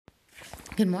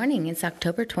Good morning. It's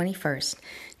October 21st.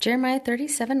 Jeremiah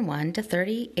 37:1 to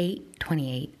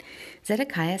 38:28.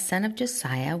 Zedekiah, son of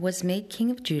Josiah, was made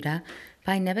king of Judah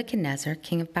by Nebuchadnezzar,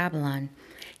 king of Babylon.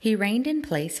 He reigned in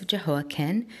place of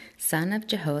Jehoiakim, son of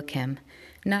Jehoiakim.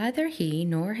 Neither he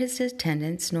nor his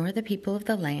attendants nor the people of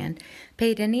the land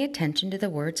paid any attention to the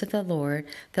words of the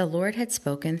Lord had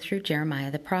spoken through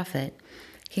Jeremiah the prophet.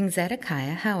 King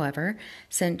Zedekiah, however,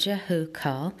 sent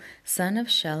Jehukal, son of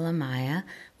Shelemiah,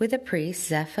 with the priest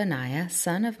Zephaniah,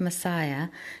 son of Messiah,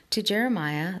 to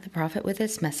Jeremiah the prophet with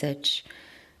this message: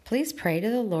 "Please pray to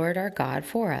the Lord our God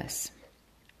for us."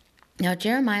 Now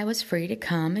Jeremiah was free to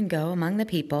come and go among the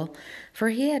people, for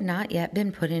he had not yet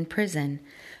been put in prison.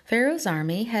 Pharaoh's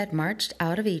army had marched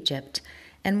out of Egypt,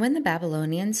 and when the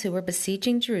Babylonians who were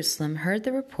besieging Jerusalem heard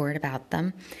the report about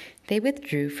them, they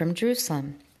withdrew from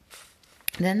Jerusalem.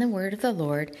 Then the word of the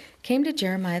Lord came to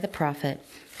Jeremiah the prophet.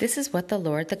 "This is what the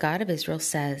Lord, the God of Israel,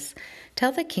 says.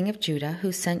 Tell the king of Judah,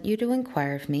 who sent you to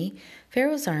inquire of me,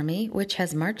 Pharaoh's army, which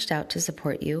has marched out to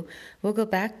support you, will go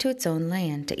back to its own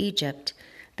land, to Egypt.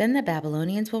 Then the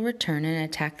Babylonians will return and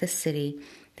attack the city.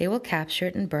 They will capture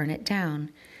it and burn it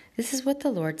down. This is what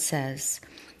the Lord says.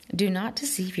 Do not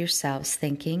deceive yourselves,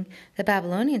 thinking, the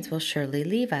Babylonians will surely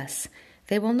leave us.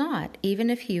 They will not, even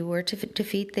if you were to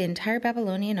defeat the entire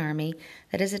Babylonian army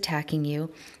that is attacking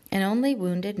you, and only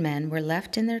wounded men were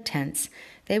left in their tents.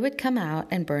 They would come out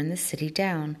and burn the city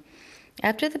down."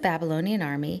 After the Babylonian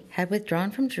army had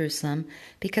withdrawn from Jerusalem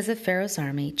because of Pharaoh's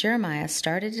army, Jeremiah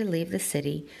started to leave the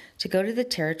city to go to the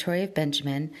territory of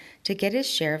Benjamin to get his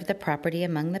share of the property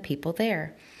among the people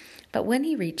there. But when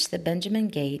he reached the Benjamin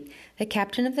gate, the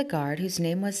captain of the guard, whose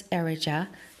name was Erijah,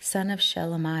 son of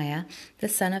Shelemiah, the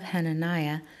son of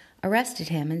Hananiah, arrested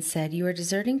him and said, "You are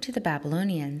deserting to the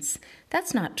Babylonians."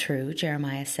 "That's not true,"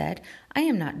 Jeremiah said. "I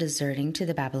am not deserting to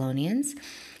the Babylonians."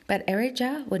 But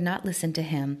Erijah would not listen to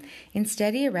him.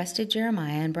 Instead, he arrested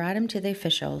Jeremiah and brought him to the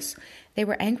officials. They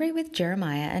were angry with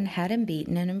Jeremiah and had him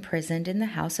beaten and imprisoned in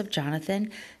the house of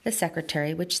Jonathan, the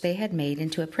secretary, which they had made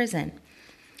into a prison.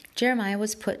 Jeremiah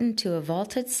was put into a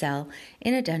vaulted cell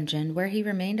in a dungeon where he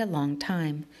remained a long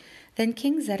time. Then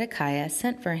King Zedekiah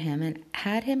sent for him and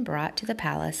had him brought to the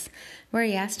palace, where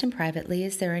he asked him privately,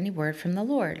 "Is there any word from the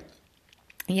Lord?"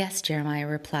 "Yes," Jeremiah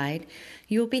replied.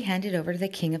 "You will be handed over to the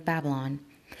king of Babylon."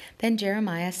 Then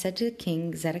Jeremiah said to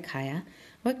King Zedekiah,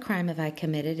 "What crime have I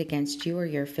committed against you or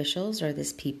your officials or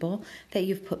this people that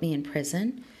you've put me in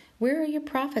prison? Where are your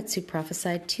prophets who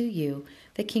prophesied to you?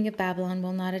 The king of Babylon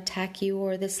will not attack you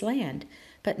or this land.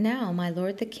 But now, my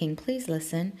lord the king, please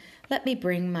listen. Let me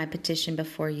bring my petition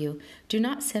before you. Do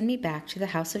not send me back to the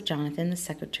house of Jonathan the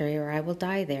secretary, or I will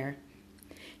die there."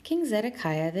 King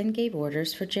Zedekiah then gave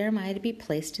orders for Jeremiah to be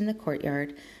placed in the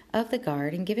courtyard of the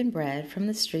guard and given bread from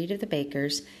the street of the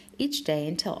bakers each day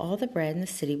until all the bread in the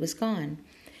city was gone.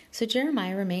 So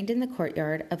Jeremiah remained in the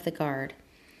courtyard of the guard.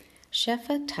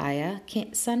 Shephatiah,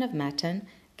 son of Mattan,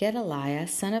 Gedaliah,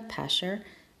 son of Pashur,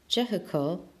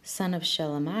 Jehukal, son of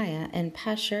Shelemiah, and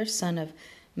Pashur, son of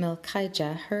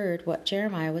Malchijah, heard what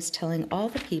Jeremiah was telling all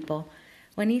the people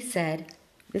when he said,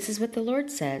 "This is what the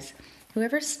Lord says.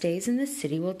 Whoever stays in this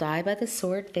city will die by the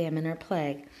sword, famine, or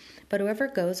plague, but whoever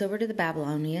goes over to the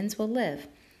Babylonians will live.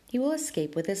 He will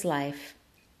escape with his life.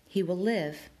 He will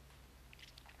live.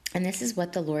 And this is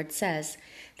what the Lord says.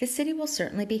 The city will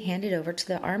certainly be handed over to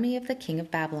the army of the king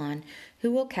of Babylon,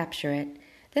 who will capture it."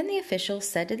 Then the officials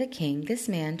said to the king, "This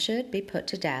man should be put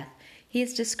to death. He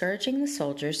is discouraging the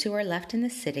soldiers who are left in the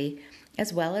city,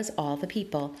 as well as all the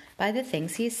people, by the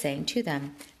things he is saying to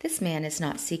them. This man is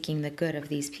not seeking the good of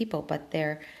these people, but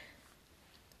their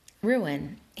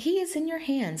ruin." "He is in your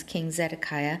hands," King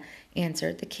Zedekiah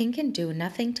answered. "The king can do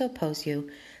nothing to oppose you."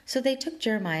 So they took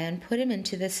Jeremiah and put him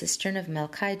into the cistern of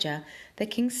Malchijah, the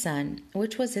king's son,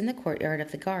 which was in the courtyard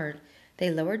of the guard. They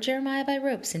lowered Jeremiah by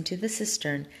ropes into the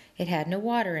cistern. It had no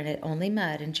water in it, only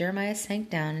mud, and Jeremiah sank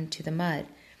down into the mud.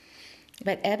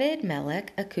 But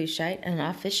Ebed-Melech, a Cushite, an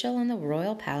official in the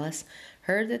royal palace,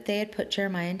 heard that they had put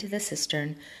Jeremiah into the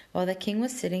cistern. While the king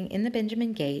was sitting in the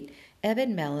Benjamin gate,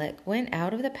 Ebed-Melech went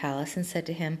out of the palace and said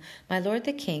to him, "My lord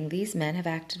the king, these men have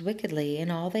acted wickedly in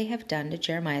all they have done to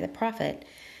Jeremiah the prophet.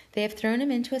 They have thrown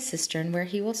him into a cistern where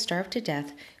he will starve to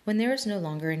death when there is no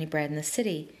longer any bread in the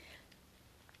city."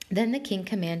 Then the king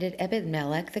commanded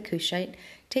Ebed-Melech the Cushite,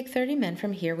 "Take 30 men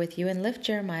from here with you and lift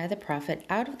Jeremiah the prophet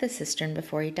out of the cistern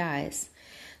before he dies."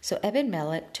 So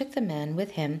Ebed-Melech took the men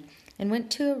with him and went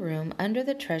to a room under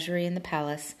the treasury in the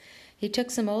palace. He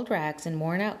took some old rags and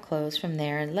worn-out clothes from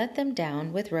there and let them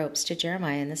down with ropes to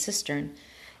Jeremiah in the cistern.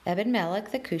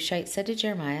 Ebed-Melech the Cushite said to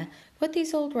Jeremiah, "Put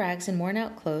these old rags and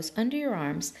worn-out clothes under your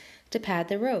arms to pad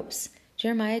the ropes."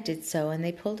 Jeremiah did so, and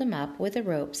they pulled him up with the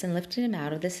ropes and lifted him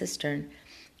out of the cistern.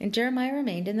 And Jeremiah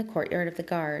remained in the courtyard of the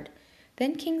guard.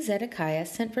 Then King Zedekiah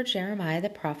sent for Jeremiah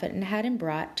the prophet and had him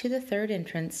brought to the third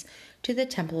entrance to the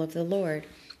temple of the Lord.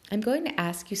 "I'm going to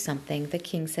ask you something," the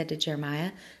king said to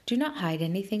Jeremiah. "Do not hide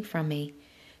anything from me."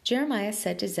 Jeremiah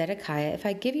said to Zedekiah, "If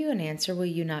I give you an answer, will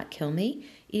you not kill me?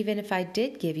 Even if I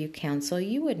did give you counsel,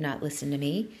 you would not listen to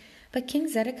me." But King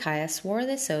Zedekiah swore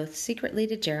this oath secretly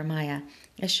to Jeremiah,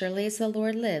 "As surely as the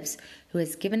Lord lives, who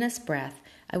has given us breath,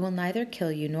 I will neither kill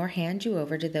you nor hand you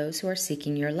over to those who are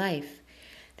seeking your life."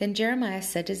 Then Jeremiah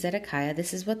said to Zedekiah,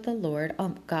 "This is what the Lord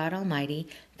God Almighty,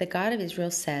 the God of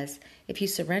Israel, says. If you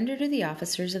surrender to the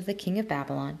officers of the king of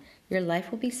Babylon, your life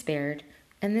will be spared,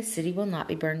 and the city will not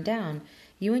be burned down.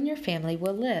 You and your family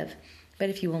will live. But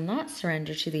if you will not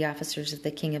surrender to the officers of the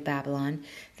king of Babylon,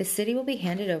 the city will be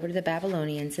handed over to the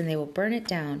Babylonians, and they will burn it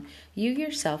down. You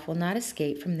yourself will not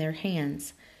escape from their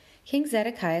hands." King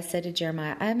Zedekiah said to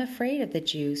Jeremiah, "I am afraid of the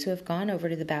Jews who have gone over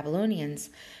to the Babylonians,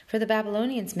 for the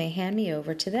Babylonians may hand me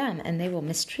over to them, and they will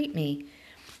mistreat me."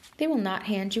 "They will not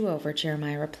hand you over,"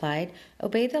 Jeremiah replied.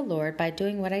 "Obey the Lord by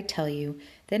doing what I tell you.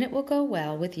 Then it will go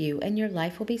well with you, and your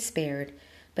life will be spared.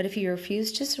 But if you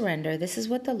refuse to surrender, this is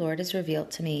what the Lord has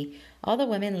revealed to me. All the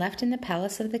women left in the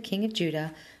palace of the king of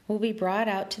Judah will be brought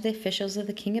out to the officials of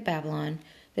the king of Babylon.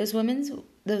 Those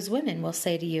women will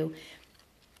say to you,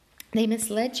 'They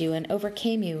misled you and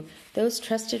overcame you, those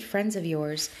trusted friends of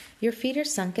yours. Your feet are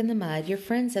sunk in the mud, your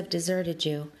friends have deserted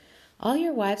you.' All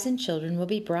your wives and children will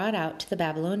be brought out to the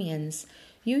Babylonians.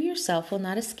 You yourself will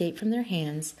not escape from their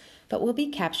hands, but will be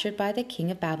captured by the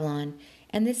king of Babylon,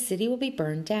 and this city will be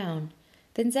burned down."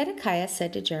 Then Zedekiah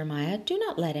said to Jeremiah, "Do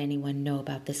not let anyone know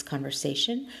about this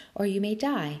conversation, or you may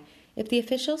die. If the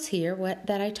officials hear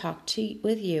that I talked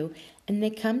with you, and they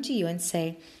come to you and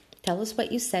say, 'Tell us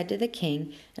what you said to the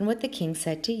king and what the king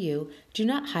said to you. Do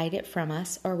not hide it from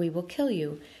us, or we will kill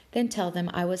you.' Then tell them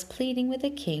I was pleading with the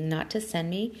king not to send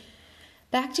me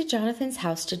back to Jonathan's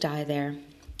house to die there."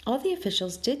 All the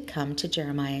officials did come to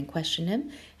Jeremiah and question him,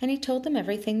 and he told them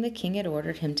everything the king had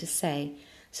ordered him to say.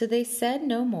 So they said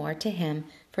no more to him,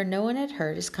 for no one had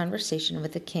heard his conversation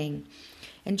with the king.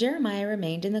 And Jeremiah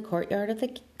remained in the courtyard of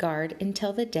the guard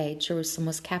until the day Jerusalem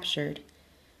was captured.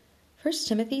 1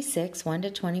 Timothy 6,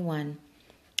 1-21.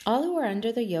 All who are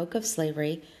under the yoke of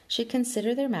slavery should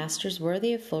consider their masters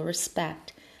worthy of full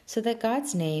respect, so that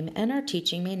God's name and our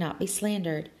teaching may not be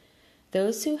slandered.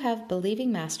 Those who have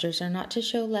believing masters are not to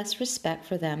show less respect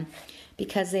for them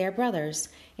because they are brothers.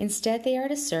 Instead, they are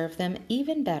to serve them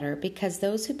even better because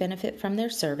those who benefit from their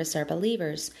service are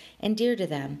believers and dear to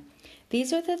them.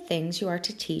 These are the things you are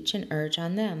to teach and urge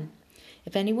on them.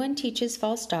 If anyone teaches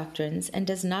false doctrines and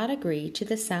does not agree to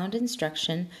the sound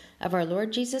instruction of our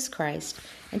Lord Jesus Christ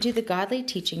and to the godly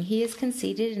teaching, he is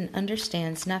conceited and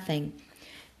understands nothing.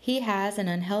 He has an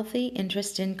unhealthy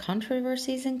interest in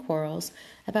controversies and quarrels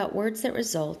about words that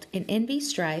result in envy,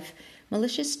 strife,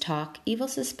 malicious talk, evil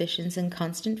suspicions, and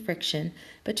constant friction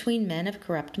between men of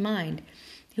corrupt mind,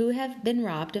 who have been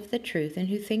robbed of the truth and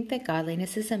who think that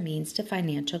godliness is a means to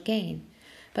financial gain.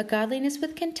 But godliness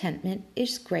with contentment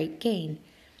is great gain.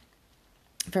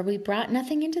 For we brought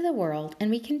nothing into the world,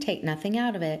 and we can take nothing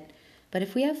out of it. But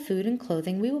if we have food and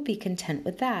clothing, we will be content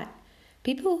with that.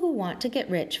 People who want to get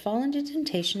rich fall into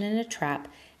temptation and a trap,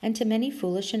 and to many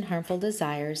foolish and harmful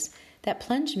desires that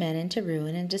plunge men into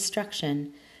ruin and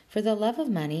destruction. For the love of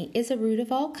money is a root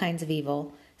of all kinds of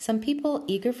evil. Some people,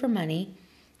 eager for money,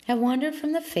 have wandered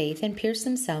from the faith and pierced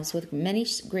themselves with many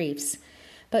griefs.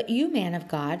 But you, man of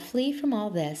God, flee from all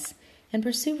this, and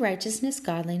pursue righteousness,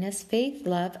 godliness, faith,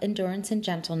 love, endurance, and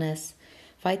gentleness.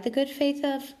 Fight the good fight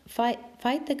of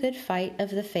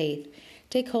the faith.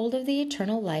 Take hold of the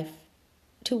eternal life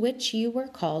to which you were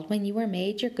called when you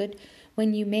made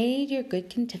your good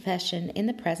confession in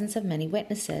the presence of many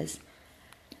witnesses.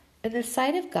 In the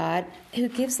sight of God, who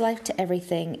gives life to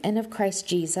everything, and of Christ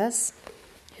Jesus,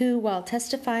 who, while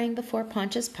testifying before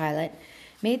Pontius Pilate,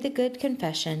 made the good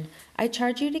confession, I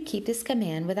charge you to keep this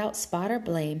command without spot or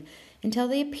blame until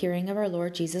the appearing of our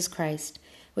Lord Jesus Christ,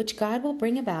 which God will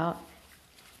bring about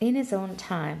in his own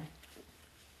time.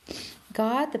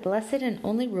 God, the blessed and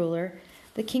only ruler,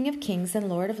 the King of kings and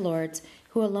Lord of lords,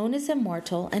 who alone is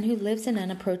immortal and who lives in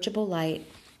unapproachable light,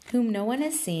 whom no one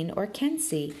has seen or can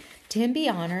see, to him be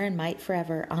honor and might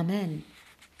forever. Amen.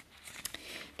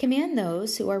 Command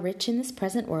those who are rich in this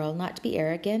present world not to be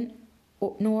arrogant,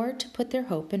 nor to put their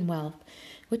hope in wealth,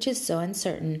 which is so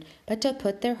uncertain, but to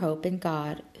put their hope in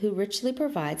God, who richly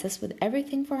provides us with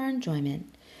everything for our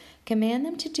enjoyment. Command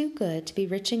them to do good, to be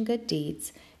rich in good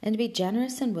deeds, and to be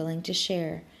generous and willing to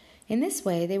share. In this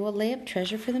way they will lay up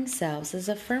treasure for themselves as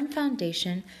a firm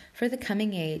foundation for the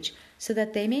coming age, so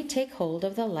that they may take hold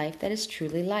of the life that is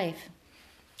truly life.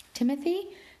 Timothy,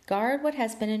 guard what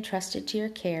has been entrusted to your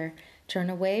care. Turn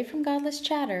away from godless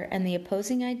chatter and the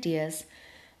opposing ideas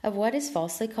of what is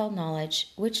falsely called knowledge,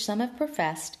 which some have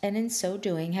professed, and in so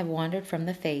doing have wandered from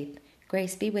the faith.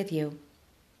 Grace be with you.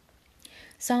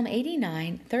 Psalm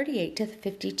 89,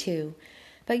 38-52.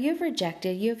 But you have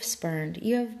rejected, you have spurned,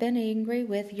 you have been angry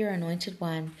with your anointed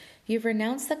one. You have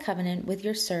renounced the covenant with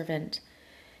your servant,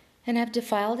 and have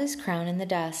defiled his crown in the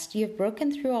dust. You have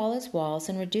broken through all his walls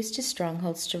and reduced his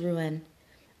strongholds to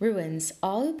ruins.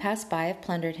 All who pass by have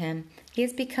plundered him. He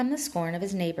has become the scorn of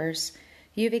his neighbors.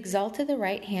 You have exalted the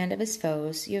right hand of his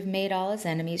foes. You have made all his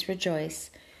enemies rejoice.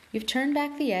 You have turned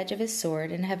back the edge of his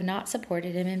sword and have not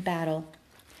supported him in battle.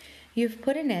 You have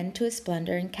put an end to his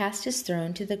splendor and cast his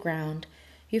throne to the ground.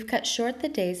 You have cut short the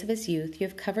days of his youth. You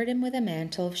have covered him with a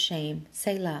mantle of shame.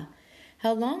 Selah.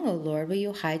 How long, O Lord, will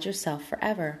you hide yourself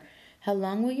forever? How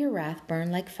long will your wrath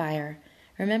burn like fire?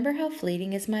 Remember how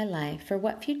fleeting is my life. For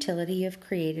what futility you have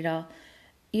created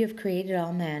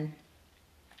all men.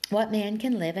 What man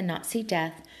can live and not see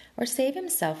death, or save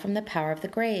himself from the power of the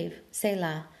grave?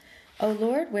 Selah. O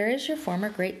Lord, where is your former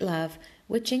great love,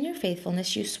 which in your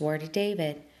faithfulness you swore to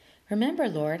David? Remember,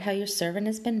 Lord, how your servant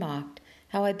has been mocked,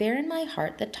 how I bear in my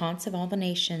heart the taunts of all the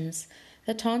nations,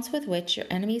 the taunts with which your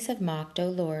enemies have mocked, O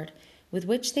Lord, with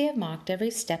which they have mocked every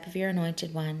step of your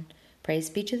anointed one. Praise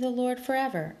be to the Lord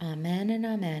forever. Amen and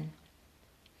amen.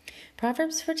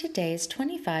 Proverbs for today is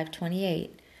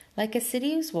 25:28. Like a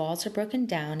city whose walls are broken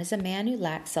down is a man who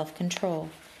lacks self-control.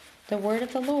 The word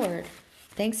of the Lord.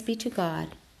 Thanks be to God.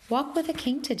 Walk with a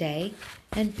king today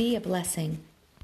and be a blessing.